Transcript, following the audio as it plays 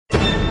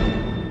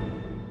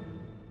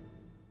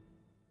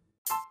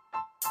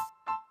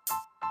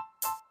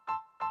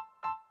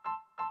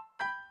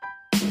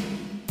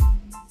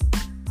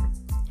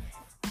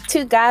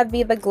To God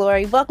be the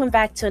glory. Welcome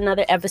back to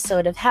another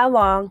episode of How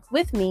Long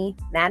with me,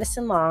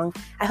 Madison Long.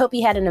 I hope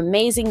you had an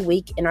amazing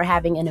week and are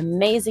having an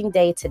amazing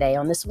day today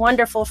on this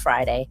wonderful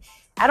Friday.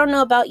 I don't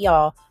know about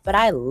y'all, but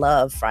I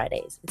love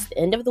Fridays. It's the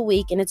end of the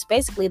week and it's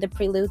basically the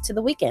prelude to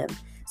the weekend.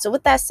 So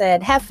with that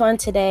said, have fun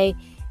today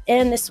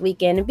and this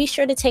weekend and be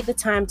sure to take the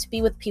time to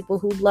be with people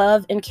who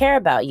love and care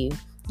about you.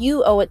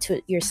 You owe it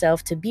to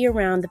yourself to be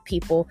around the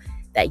people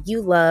that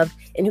you love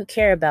and who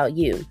care about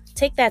you.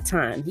 Take that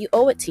time. You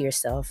owe it to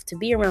yourself to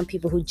be around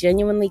people who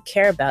genuinely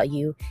care about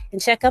you and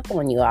check up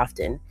on you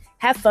often.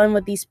 Have fun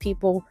with these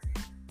people.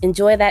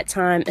 Enjoy that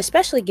time,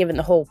 especially given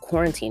the whole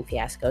quarantine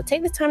fiasco.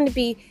 Take the time to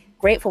be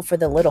grateful for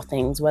the little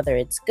things, whether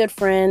it's good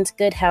friends,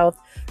 good health,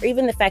 or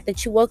even the fact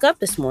that you woke up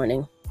this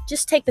morning.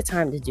 Just take the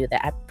time to do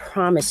that. I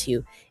promise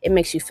you, it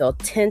makes you feel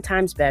 10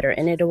 times better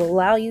and it will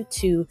allow you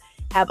to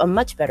have a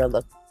much better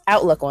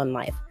outlook on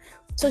life.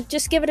 So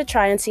just give it a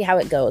try and see how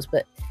it goes.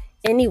 But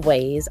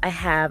anyways, I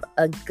have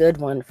a good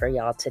one for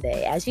y'all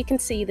today. As you can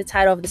see, the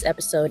title of this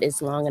episode is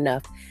long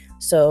enough.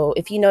 So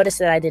if you notice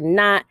that I did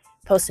not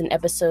post an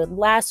episode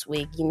last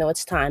week, you know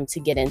it's time to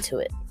get into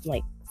it,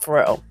 like for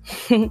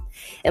real.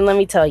 And let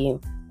me tell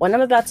you, what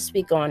I'm about to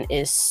speak on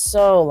is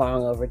so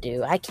long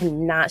overdue. I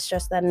cannot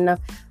stress that enough,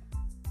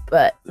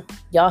 but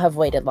y'all have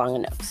waited long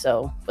enough.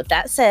 So with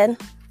that said,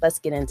 let's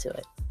get into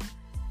it.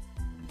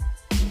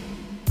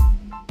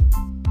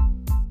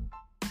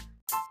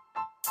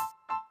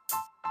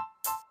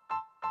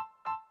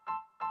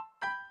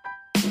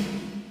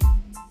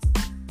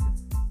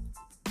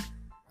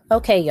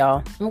 Okay,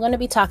 y'all, I'm going to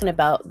be talking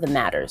about the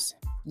matters.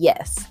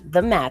 Yes,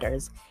 the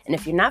matters. And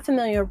if you're not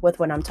familiar with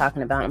what I'm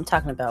talking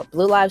about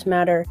Blue Lives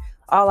Matter,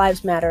 All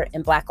Lives Matter,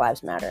 and Black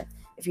Lives Matter.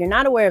 If you're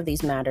not aware of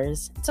these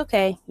matters, it's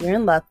okay. You're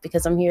in luck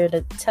because I'm here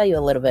to tell you a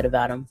little bit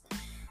about them.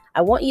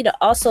 I want you to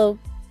also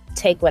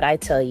take what I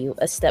tell you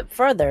a step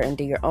further and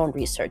do your own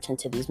research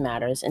into these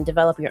matters and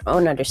develop your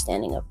own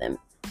understanding of them.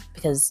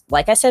 Because,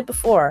 like I said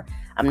before,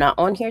 I'm not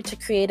on here to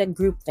create a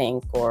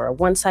groupthink or a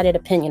one-sided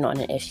opinion on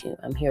an issue.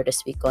 I'm here to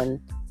speak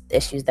on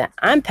issues that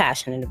I'm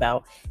passionate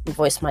about and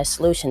voice my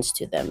solutions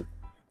to them.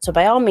 So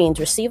by all means,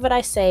 receive what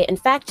I say and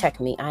fact check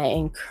me. I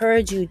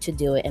encourage you to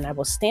do it and I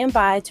will stand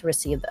by to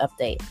receive the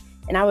update.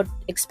 And I would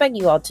expect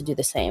you all to do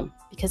the same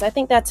because I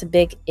think that's a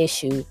big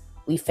issue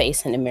we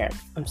face in America.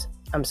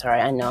 I'm sorry,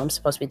 I know I'm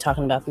supposed to be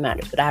talking about the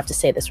matters, but I have to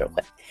say this real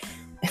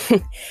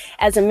quick.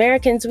 As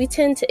Americans, we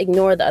tend to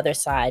ignore the other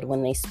side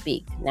when they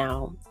speak.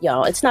 Now,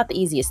 y'all, it's not the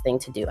easiest thing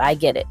to do. I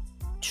get it.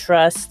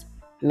 Trust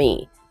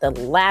me. The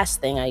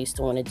last thing I used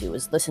to want to do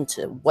is listen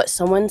to what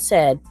someone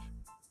said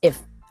if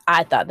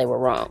I thought they were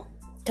wrong.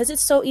 Because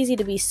it's so easy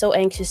to be so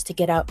anxious to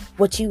get out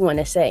what you want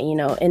to say,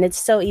 and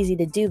it's so easy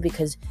to do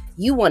because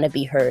you want to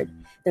be heard.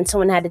 Then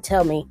someone had to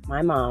tell me,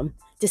 my mom,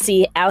 to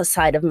see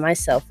outside of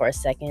myself for a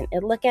second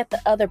and look at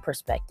the other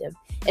perspective.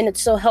 And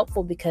it's so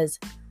helpful because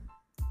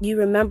you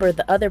remember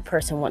the other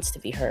person wants to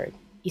be heard.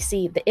 You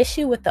see, the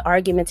issue with the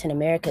arguments in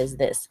America is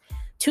this.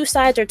 Two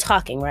sides are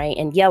talking, right?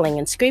 And yelling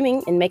and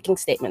screaming and making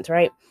statements,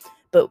 right?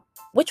 But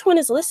which one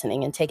is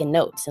listening and taking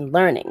notes and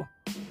learning?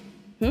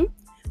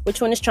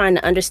 Which one is trying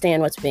to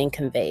understand what's being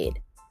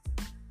conveyed?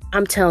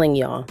 I'm telling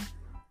y'all,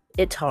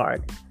 it's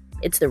hard.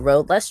 It's the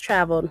road less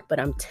traveled, but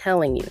I'm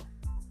telling you,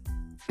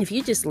 if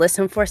you just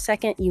listen for a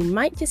second, you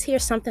might just hear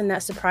something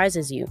that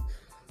surprises you.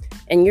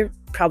 And you're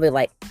probably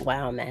like,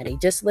 wow, Maddie,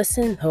 just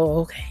listen? Oh,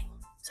 okay.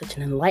 Such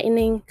an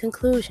enlightening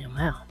conclusion.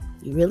 Wow,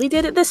 you really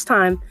did it this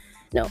time.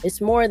 No,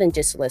 it's more than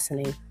just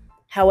listening.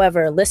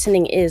 However,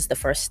 listening is the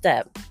first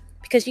step.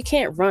 Because you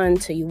can't run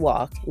till you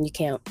walk and you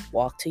can't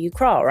walk till you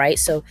crawl, right?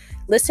 So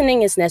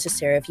listening is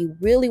necessary if you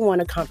really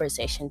want a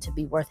conversation to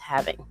be worth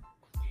having.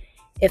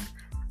 If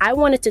I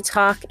wanted to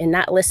talk and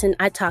not listen,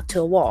 I'd talk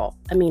to a wall.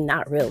 I mean,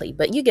 not really,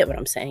 but you get what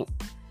I'm saying.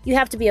 You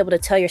have to be able to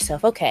tell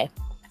yourself, okay,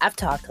 I've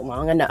talked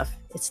long enough.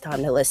 It's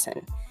time to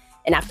listen.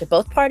 And after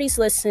both parties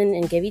listen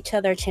and give each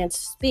other a chance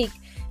to speak,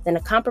 then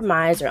a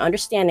compromise or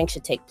understanding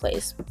should take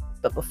place.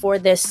 But before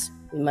this,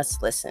 we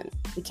must listen.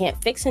 We can't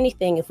fix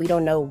anything if we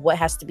don't know what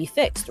has to be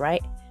fixed,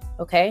 right?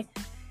 Okay,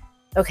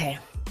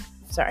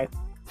 sorry.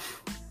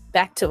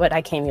 Back to what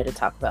I came here to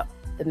talk about,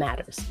 the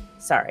matters.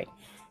 Sorry,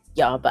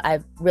 y'all, but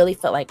I really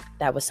felt like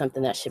that was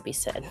something that should be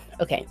said.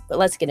 Okay, but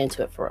let's get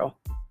into it for real.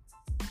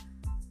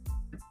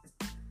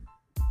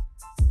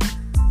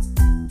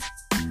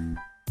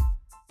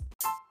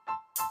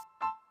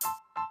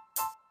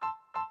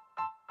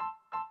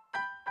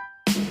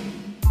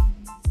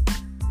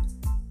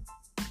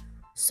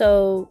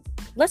 So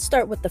let's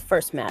start with the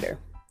first matter.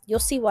 You'll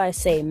see why I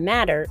say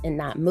matter and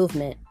not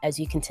movement as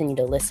you continue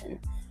to listen.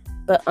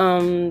 But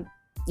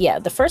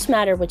the first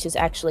matter, which is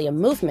actually a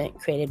movement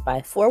created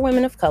by 4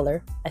 women of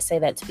color. I say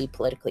that to be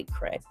politically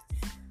correct.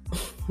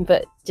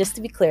 But just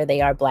to be clear, they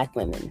are Black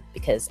women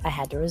because I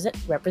had to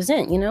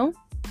represent.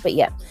 But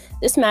yeah,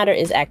 this matter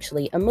is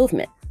actually a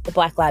movement, the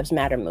Black Lives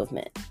Matter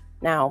movement.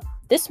 Now,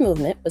 this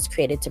movement was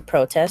created to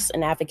protest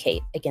and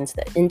advocate against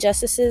the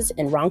injustices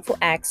and wrongful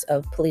acts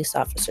of police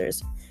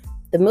officers.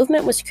 The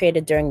movement was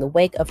created during the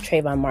wake of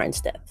Trayvon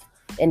Martin's death.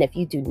 And if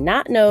you do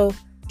not know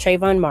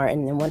Trayvon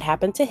Martin and what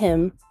happened to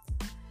him.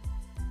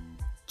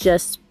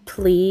 Just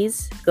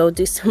please go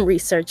do some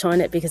research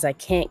on it because I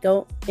can't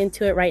go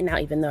into it right now,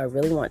 even though I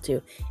really want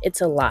to.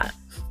 It's a lot,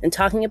 and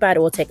talking about it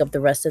will take up the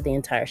rest of the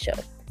entire show.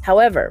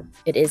 However,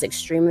 it is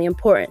extremely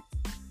important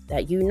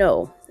that you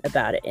know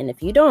about it, and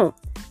if you don't,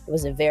 it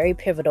was a very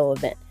pivotal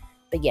event.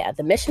 But yeah,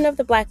 the mission of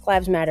the Black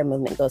Lives Matter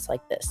movement goes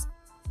like this.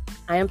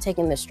 I am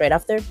taking this straight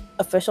off their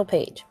official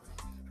page.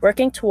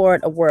 Working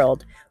toward a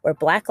world where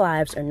Black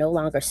lives are no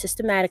longer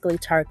systematically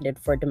targeted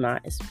for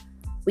demise.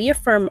 We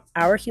affirm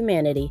our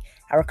humanity,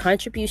 our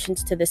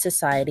contributions to the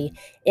society,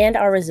 and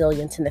our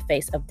resilience in the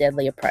face of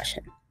deadly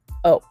oppression.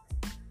 Oh,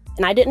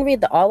 and I didn't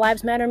read the All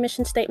Lives Matter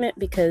mission statement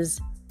because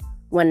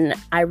when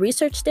I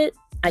researched it,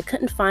 I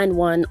couldn't find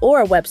one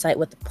or a website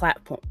with a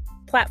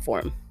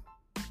platform.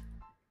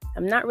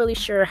 I'm not really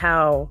sure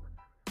how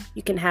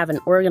you can have an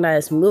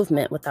organized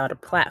movement without a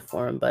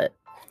platform, but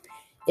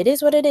it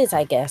is what it is,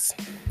 I guess.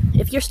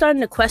 If you're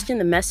starting to question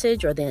the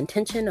message or the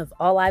intention of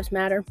All Lives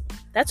Matter,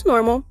 that's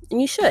normal,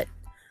 and you should.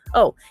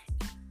 Oh,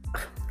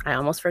 I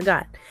almost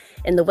forgot.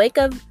 In the wake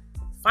of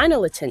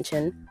final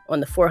attention on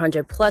the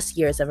 400 plus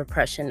years of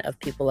oppression of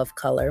people of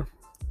color,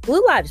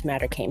 Blue Lives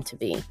Matter came to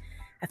be.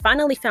 I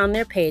finally found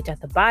their page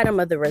at the bottom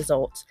of the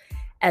results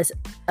as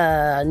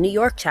a New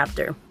York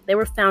chapter. They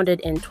were founded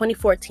in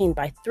 2014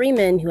 by 3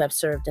 men who have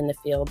served in the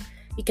field.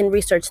 You can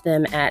research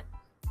them at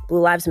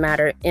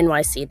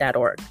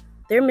bluelivesmatternyc.org.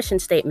 Their mission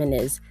statement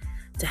is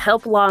to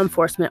help law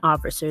enforcement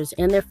officers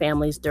and their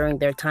families during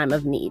their time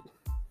of need.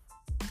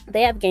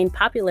 They have gained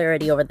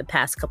popularity over the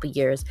past couple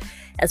years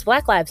as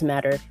Black Lives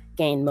Matter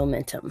gained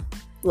momentum.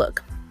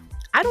 Look,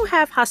 I don't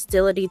have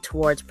hostility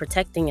towards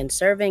protecting and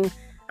serving.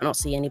 I don't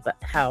see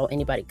how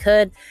anybody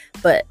could,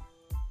 but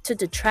to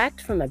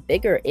detract from a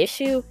bigger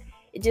issue,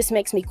 it just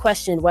makes me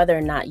question whether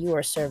or not you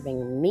are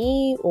serving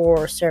me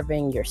or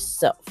serving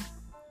yourself.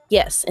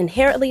 Yes,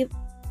 inherently,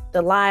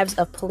 the lives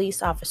of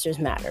police officers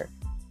matter,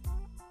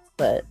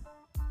 but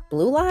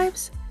blue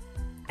lives?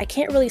 I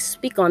can't really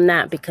speak on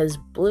that because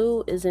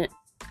blue isn't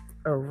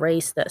a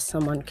race that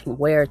someone can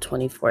wear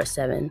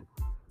 24/7.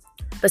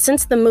 But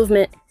since the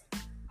movement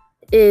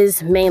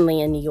is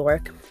mainly in New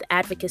York, the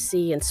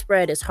advocacy and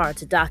spread is hard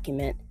to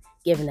document,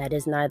 given that it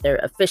is neither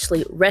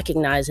officially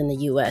recognized in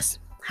the US.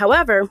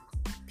 However,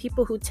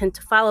 people who tend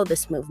to follow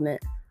this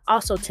movement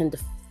also tend to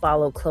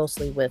follow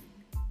closely with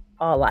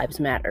All Lives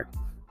Matter.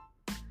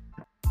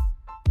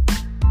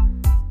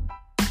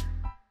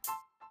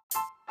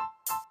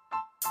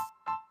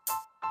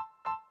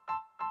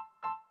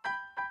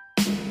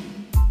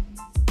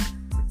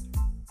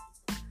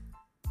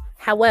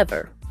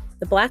 However,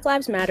 the Black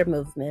Lives Matter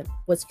movement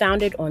was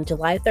founded on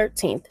July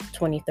 13th,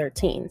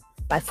 2013,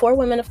 by 4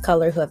 women of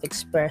color who have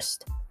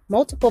expressed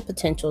multiple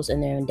potentials in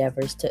their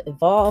endeavors to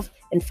evolve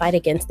and fight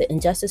against the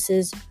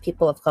injustices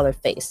people of color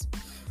face.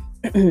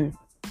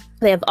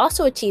 They have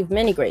also achieved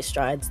many great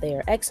strides. They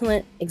are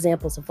excellent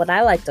examples of what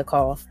I like to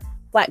call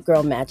Black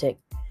girl magic.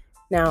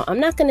 Now, I'm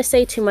not going to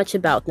say too much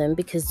about them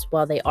because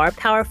while they are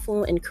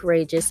powerful and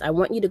courageous, I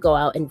want you to go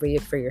out and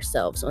read for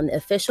yourselves on the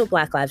official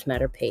Black Lives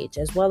Matter page,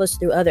 as well as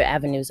through other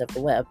avenues of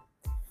the web.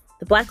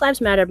 The Black Lives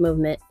Matter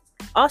movement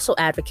also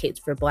advocates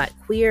for Black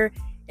queer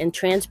and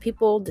trans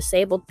people,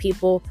 disabled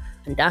people,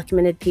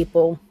 undocumented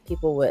people,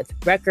 people with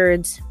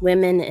records,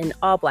 women, and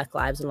all Black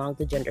lives along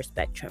the gender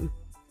spectrum.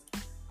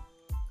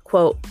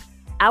 Quote,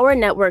 our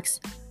networks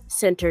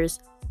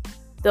centers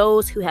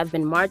those who have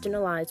been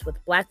marginalized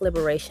with Black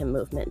liberation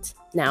movements.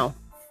 Now,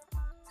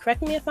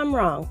 correct me if I'm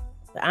wrong,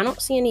 but I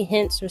don't see any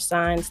hints or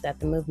signs that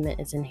the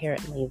movement is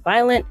inherently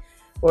violent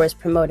or is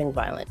promoting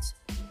violence.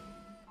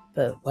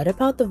 But what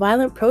about the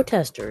violent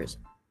protesters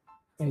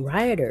and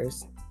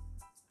rioters?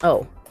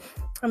 Oh,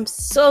 I'm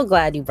so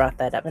glad you brought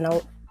that up, and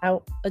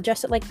I'll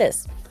address it like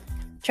this.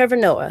 Trevor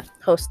Noah,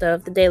 host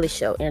of The Daily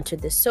Show,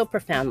 answered this so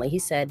profoundly. He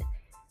said,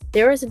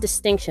 there is a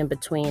distinction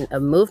between a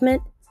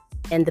movement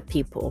and the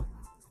people.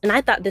 And I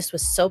thought this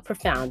was so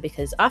profound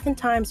because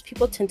oftentimes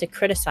people tend to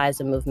criticize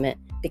a movement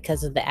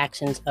because of the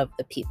actions of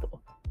the people.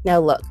 Now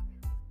look,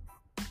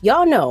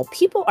 y'all know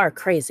people are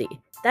crazy.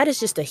 That is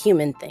just a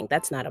human thing.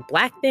 That's not a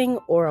Black thing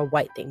or a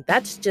white thing.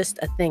 That's just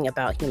a thing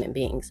about human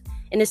beings.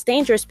 And it's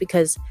dangerous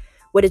because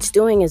what it's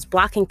doing is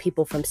blocking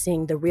people from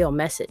seeing the real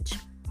message.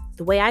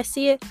 The way I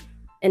see it,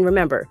 and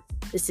remember,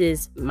 this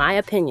is my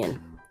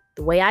opinion.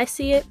 The way I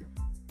see it,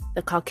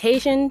 the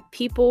Caucasian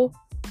people,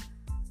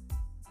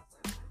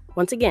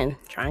 once again,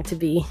 trying to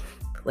be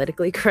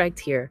politically correct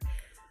here,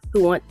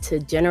 who want to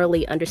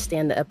generally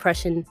understand the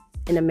oppression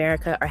in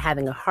America are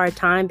having a hard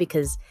time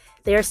because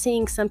they are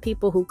seeing some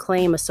people who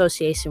claim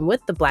association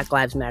with the Black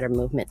Lives Matter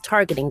movement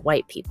targeting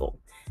white people.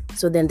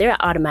 So then their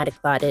automatic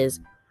thought is,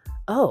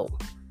 oh,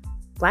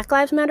 Black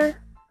Lives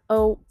Matter?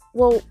 Oh,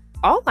 well,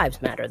 all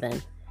lives matter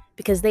then.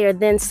 Because they are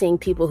then seeing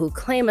people who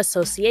claim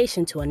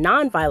association to a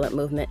nonviolent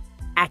movement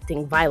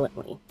acting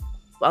violently.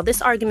 While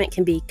this argument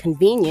can be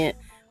convenient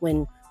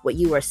when what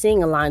you are seeing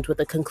aligns with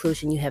a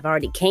conclusion you have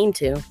already came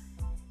to,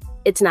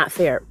 it's not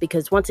fair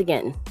because once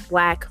again,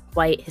 Black,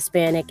 white,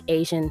 Hispanic,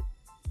 Asian,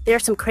 There are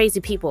some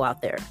crazy people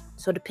out there.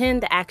 So to pin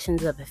the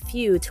actions of a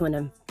few to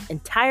an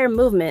entire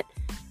movement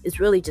is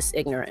really just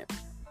ignorant.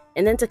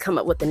 And then to come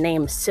up with a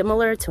name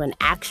similar to an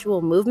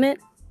actual movement,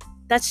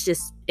 that's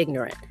just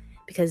ignorant.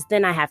 Because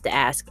then I have to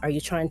ask, are you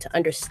trying to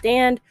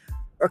understand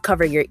or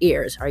cover your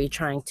ears? Are you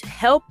trying to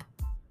help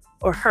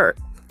or hurt?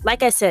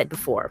 Like I said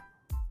before,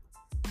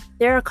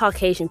 there are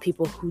Caucasian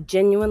people who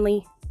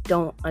genuinely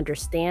don't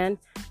understand,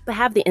 but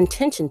have the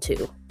intention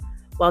to,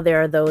 while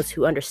there are those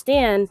who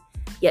understand,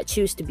 yet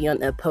choose to be on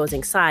the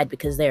opposing side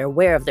because they are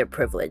aware of their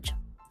privilege.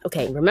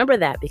 Okay, remember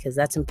that because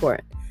that's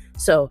important.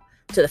 So,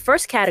 to the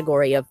first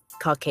category of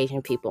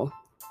Caucasian people,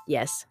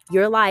 yes,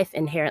 your life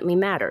inherently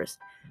matters.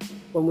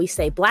 When we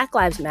say Black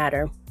Lives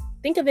Matter,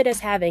 think of it as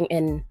having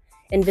an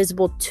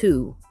invisible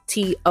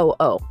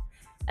T-O-O,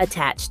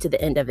 attached to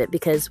the end of it,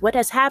 because what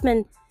has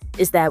happened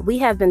is that we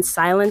have been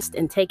silenced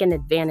and taken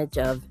advantage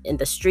of in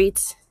the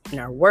streets, in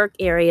our work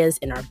areas,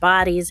 in our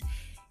bodies,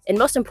 and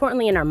most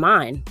importantly, in our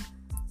mind.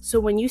 So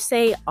when you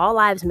say all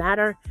lives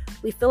matter,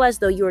 we feel as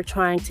though you are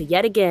trying to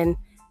yet again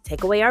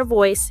take away our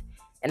voice.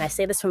 And I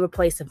say this from a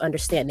place of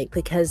understanding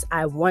because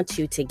I want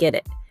you to get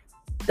it.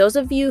 Those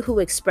of you who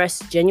express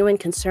genuine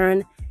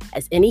concern,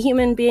 as any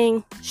human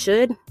being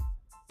should,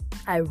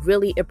 I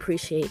really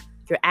appreciate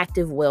your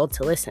active will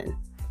to listen.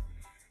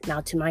 Now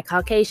to my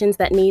Caucasians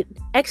that need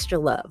extra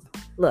love.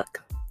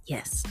 Look,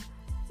 yes,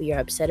 we are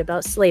upset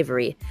about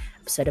slavery,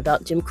 upset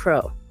about Jim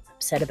Crow,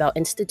 upset about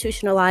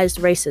institutionalized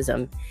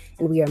racism,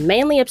 and we are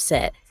mainly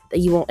upset that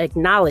you won't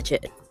acknowledge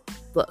it.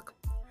 Look,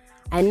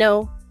 I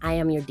know I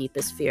am your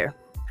deepest fear.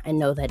 I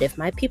know that if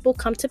my people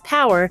come to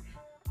power,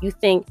 you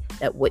think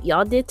that what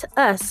y'all did to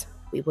us,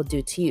 we will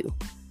do to you.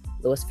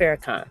 Louis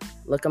Farrakhan,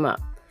 look him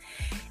up.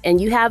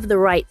 And you have the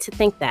right to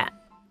think that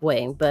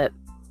way, but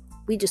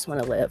we just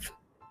want to live.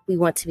 We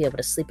want to be able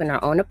to sleep in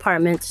our own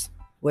apartments,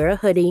 wear a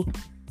hoodie,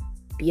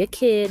 be a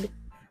kid,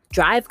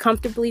 drive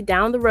comfortably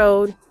down the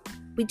road.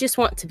 We just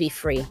want to be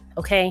free,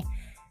 okay?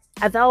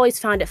 I've always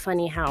found it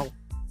funny how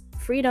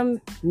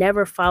freedom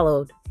never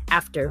followed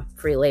after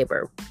free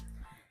labor.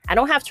 I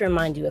don't have to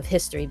remind you of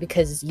history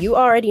because you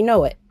already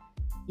know it.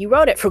 You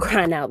wrote it, for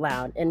crying out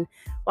loud. And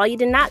while you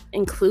did not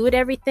include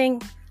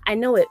everything, I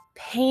know it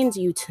pains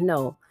you to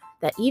know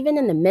that even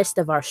in the midst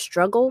of our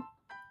struggle,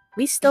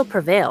 we still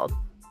prevailed.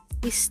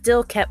 We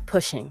still kept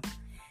pushing.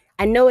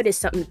 I know it is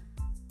something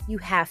you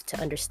have to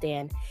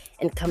understand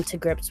and come to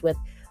grips with,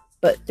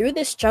 but through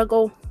this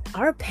struggle,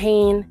 our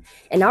pain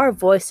and our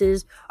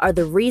voices are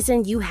the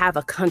reason you have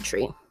a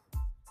country.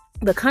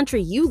 The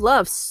country you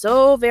love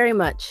so very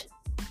much.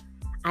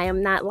 I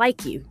am not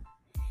like you,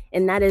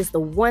 and that is the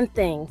one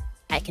thing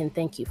I can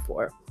thank you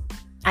for.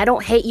 I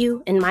don't hate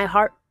you in my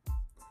heart.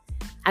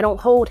 I don't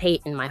hold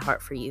hate in my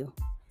heart for you.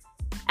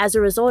 As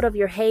a result of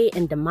your hate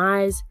and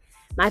demise,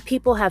 my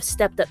people have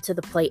stepped up to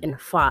the plate and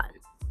fought.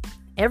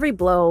 Every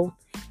blow,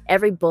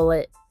 every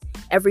bullet,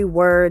 every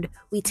word,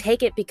 we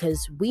take it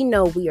because we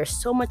know we are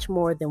so much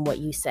more than what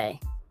you say.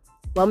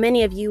 While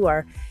many of you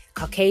are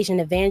Caucasian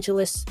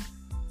evangelists,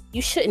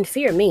 you shouldn't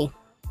fear me.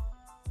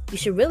 You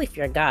should really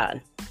fear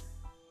God.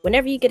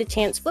 Whenever you get a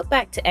chance, flip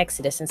back to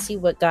Exodus and see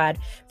what God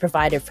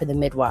provided for the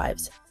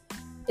midwives.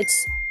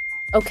 It's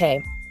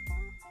okay.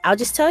 I'll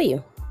just tell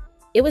you.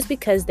 It was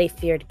because they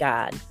feared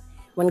God.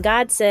 When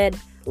God said,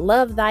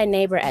 love thy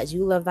neighbor as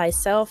you love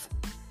thyself,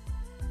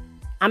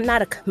 I'm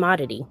not a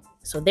commodity,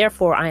 so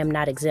therefore I am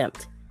not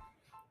exempt.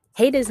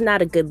 Hate is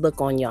not a good look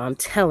on y'all, I'm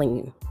telling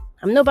you.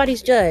 I'm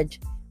nobody's judge,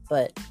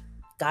 but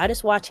God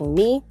is watching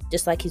me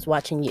just like he's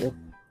watching you.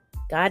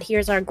 God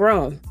hears our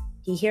groan.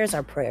 He hears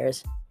our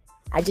prayers.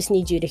 I just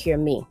need you to hear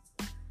me,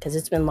 because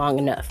it's been long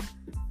enough.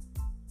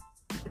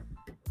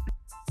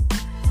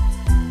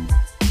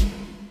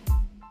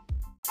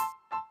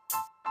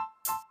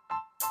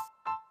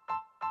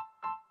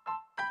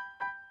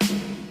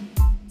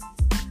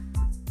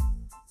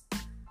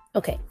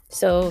 Okay,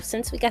 so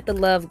since we got the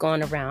love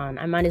going around,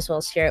 I might as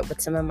well share it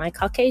with some of my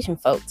Caucasian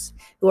folks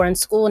who are in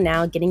school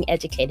now getting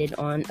educated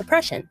on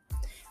oppression.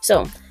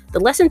 So the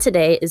lesson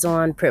today is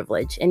on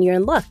privilege, and you're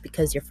in luck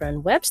because your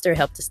friend Webster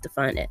helped us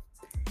define it.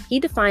 He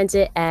defines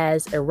it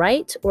as a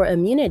right or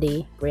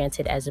immunity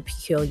granted as a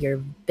peculiar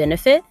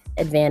benefit,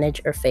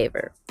 advantage, or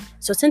favor.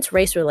 So since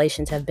race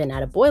relations have been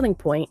at a boiling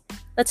point,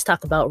 let's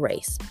talk about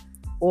race,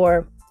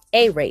 or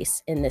a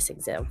race in this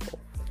example.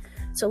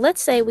 So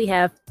let's say we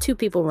have two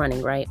people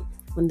running, right?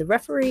 When the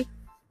referee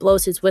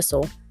blows his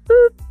whistle,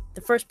 boop,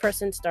 the first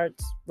person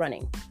starts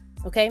running.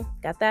 Okay,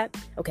 got that?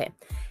 Okay.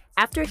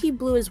 After he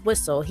blew his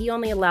whistle, he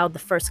only allowed the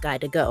first guy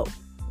to go,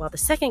 while the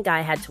second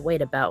guy had to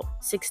wait about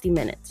 60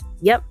 minutes.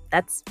 Yep,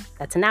 that's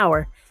an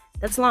hour.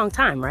 That's a long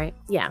time, right?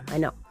 Yeah, I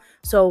know.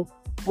 So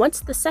once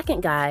the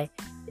second guy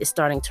is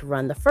starting to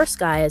run, the first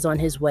guy is on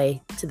his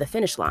way to the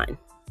finish line.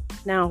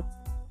 Now,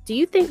 do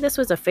you think this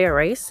was a fair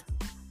race?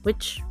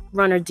 Which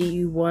runner do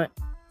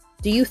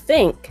you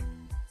think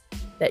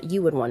that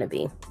you would want to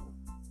be?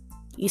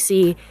 You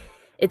see,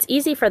 it's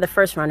easy for the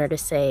first runner to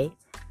say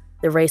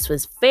the race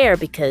was fair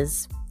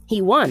because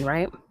he won,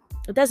 right?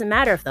 It doesn't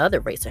matter if the other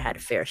racer had a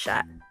fair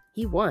shot.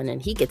 he won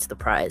and he gets the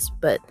prize.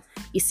 But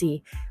you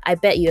see, I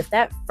bet you if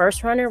that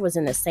first runner was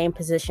in the same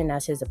position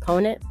as his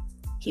opponent,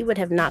 he would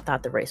have not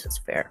thought the race was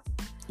fair.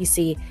 You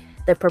see,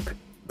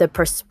 the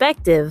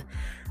perspective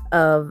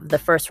of the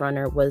first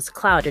runner was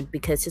clouded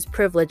because his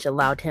privilege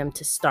allowed him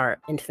to start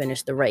and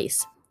finish the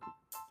race.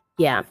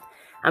 Yeah,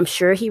 I'm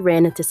sure he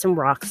ran into some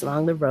rocks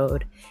along the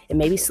road and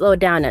maybe slowed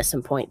down at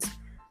some points,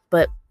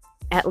 but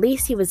at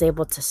least he was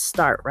able to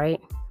start, right?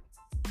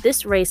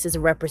 This race is a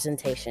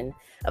representation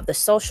of the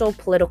social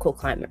political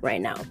climate right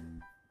now.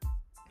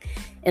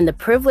 And the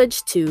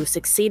privilege to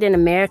succeed in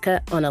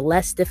America on a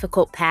less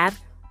difficult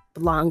path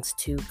belongs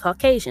to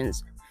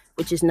Caucasians,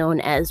 which is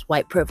known as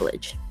white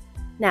privilege.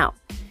 Now,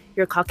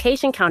 your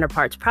Caucasian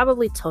counterparts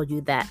probably told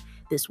you that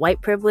this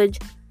white privilege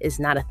is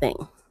not a thing.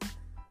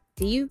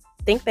 Do you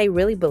think they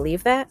really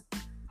believe that?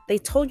 They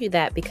told you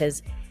that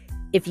because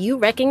if you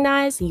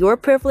recognize your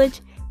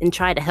privilege and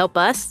try to help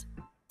us,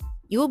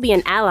 you will be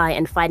an ally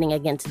in fighting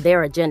against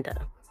their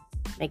agenda.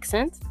 Make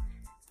sense?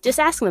 Just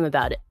ask them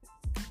about it.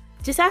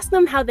 Just ask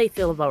them how they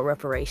feel about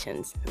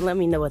reparations and let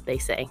me know what they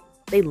say.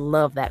 They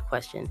love that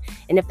question.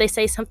 And if they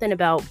say something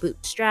about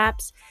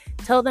bootstraps,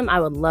 tell them I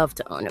would love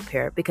to own a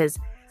pair because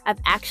I've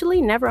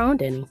actually never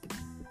owned any.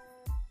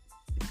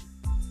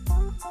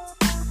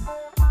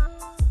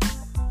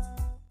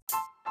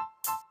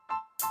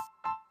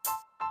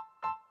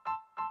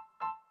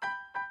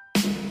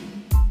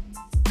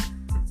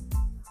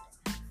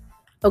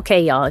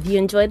 Okay, y'all, if you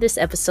enjoyed this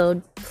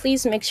episode,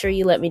 please make sure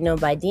you let me know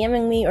by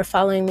DMing me or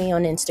following me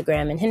on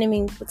Instagram and hitting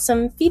me with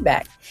some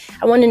feedback.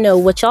 I want to know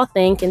what y'all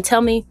think and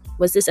tell me,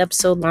 was this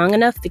episode long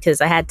enough?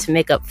 Because I had to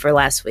make up for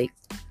last week.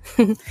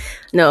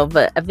 No,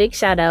 but a big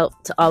shout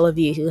out to all of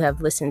you who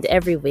have listened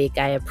every week.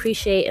 I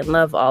appreciate and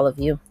love all of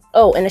you.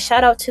 Oh, and a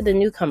shout out to the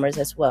newcomers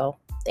as well.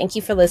 Thank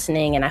you for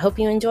listening, and I hope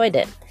you enjoyed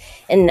it.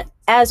 And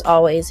as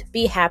always,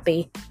 be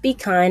happy, be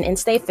kind, and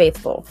stay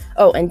faithful.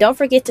 Oh, and don't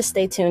forget to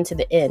stay tuned to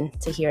the end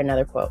to hear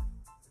another quote.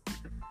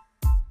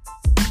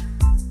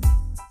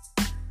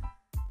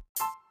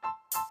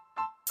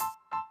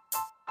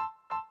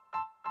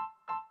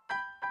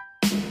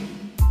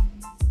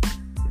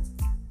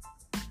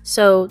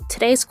 So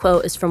today's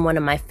quote is from one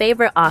of my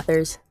favorite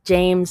authors,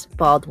 James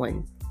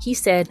Baldwin. He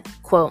said,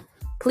 quote,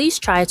 "Please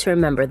try to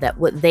remember that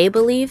what they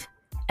believe,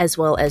 as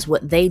well as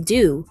what they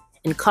do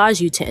and cause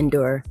you to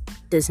endure,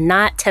 does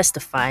not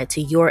testify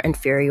to your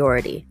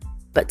inferiority,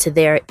 but to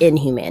their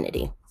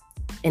inhumanity."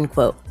 End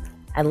quote.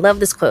 I love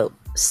this quote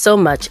so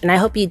much, and I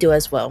hope you do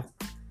as well.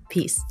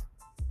 Peace.